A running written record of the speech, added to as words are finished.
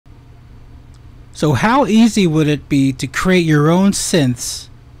So how easy would it be to create your own synths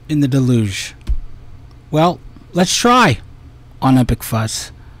in the Deluge? Well, let's try on Epic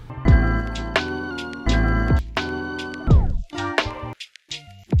Fuzz.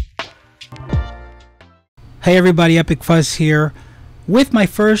 Hey everybody, Epic Fuzz here with my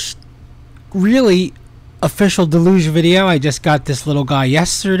first really official Deluge video. I just got this little guy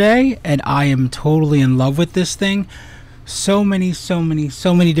yesterday and I am totally in love with this thing. So many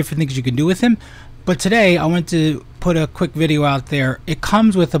different things you can do with him. But today I want to put a quick video out there. It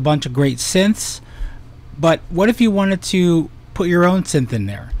comes with a bunch of great synths, but what if you wanted to put your own synth in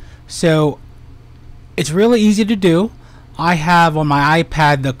there? So it's really easy to do. I have on my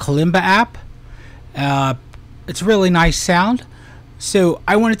iPad the Kalimba app. It's really nice sound. So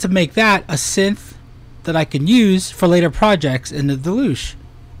I wanted to make that a synth that I can use for later projects in the Deluge.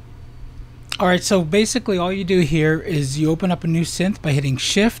 Alright, so basically all you do here is you open up a new synth by hitting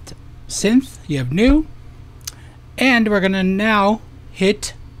Shift, Synth, you have New, and we're going to now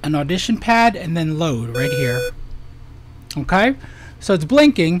hit an audition pad and then load right here. Okay, so it's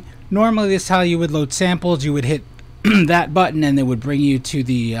blinking. Normally this is how you would load samples. You would hit that button and it would bring you to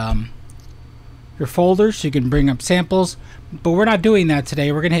the your folders so you can bring up samples, but we're not doing that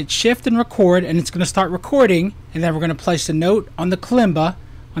today. We're going to hit Shift and record, and it's going to start recording, and then we're going to place a note on the Kalimba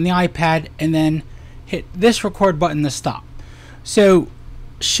on the iPad and then hit this record button to stop. So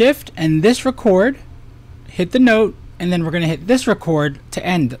Shift and this record, hit the note, and then we're going to hit this record to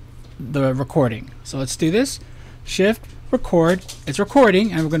end the recording. So let's do this. Shift, record, it's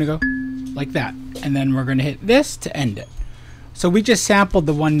recording, and we're going to go like that, and then we're going to hit this to end it. So we just sampled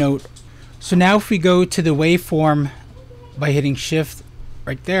the one note. So now if we go to the waveform by hitting Shift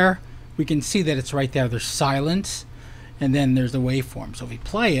right there, we can see that it's right there. There's silence and then there's the waveform. So if we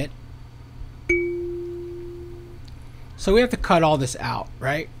play it, so we have to cut all this out,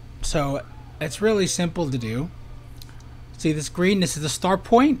 right? So it's really simple to do. See this green, this is the start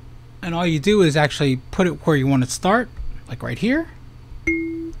point, and all you do is actually put it where you want it to start, like right here.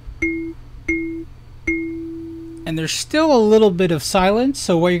 And there's still a little bit of silence,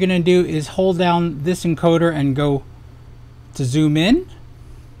 so what you're going to do is hold down this encoder and go to zoom in.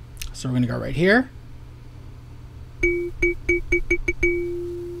 So we're going to go right here.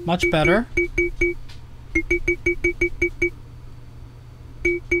 Much better.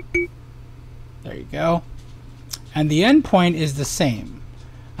 There you go. And the end point is the same.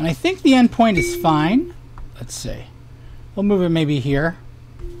 And I think the end point is fine. Let's see. We'll move it maybe here.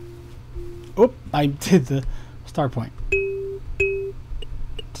 Oop, I did the start point.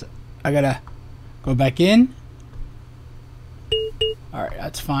 So I gotta go back in. Alright,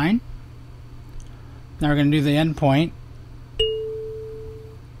 that's fine. Now we're gonna do the end point.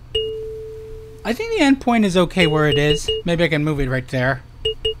 I think the end point is okay where it is. Maybe I can move it right there.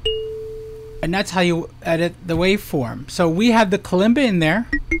 And that's how you edit the waveform. So we have the Kalimba in there.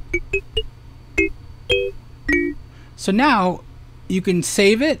 So now you can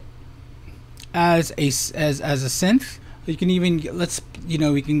save it as a synth. You can even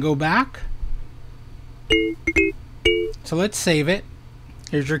we can go back. So let's save it.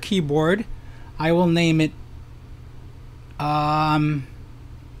 Here's your keyboard. I will name it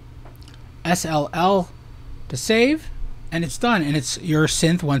SLL to save, and it's done, and it's your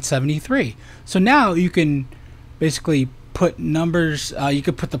synth 173. So now you can basically put numbers. You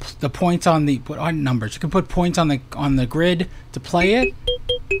could put the points on the numbers. You can put points on the grid to play it.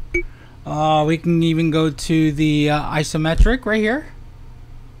 We can even go to the isometric right here.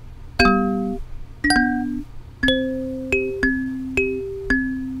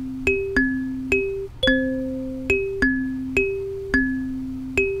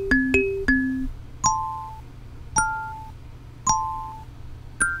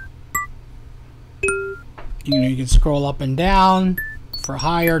 You can scroll up and down for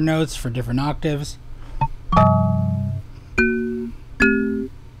higher notes for different octaves.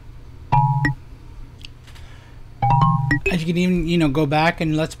 And you can even go back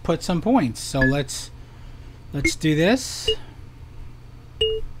and let's put some points. So let's do this.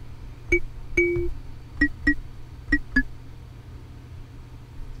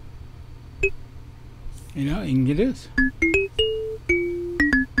 You can do this.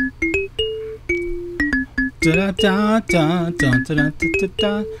 Da, da, da, da, da, da, da,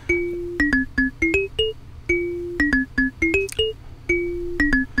 da.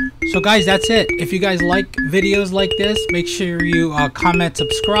 So guys, that's it. If you guys like videos like this, make sure you comment,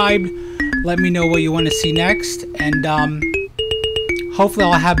 subscribe, let me know what you want to see next, and hopefully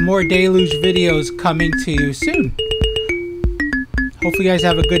I'll have more Deluge videos coming to you soon. Hopefully you guys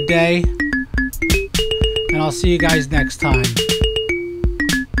have a good day, and I'll see you guys next time.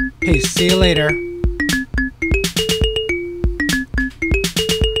 Peace. See you later.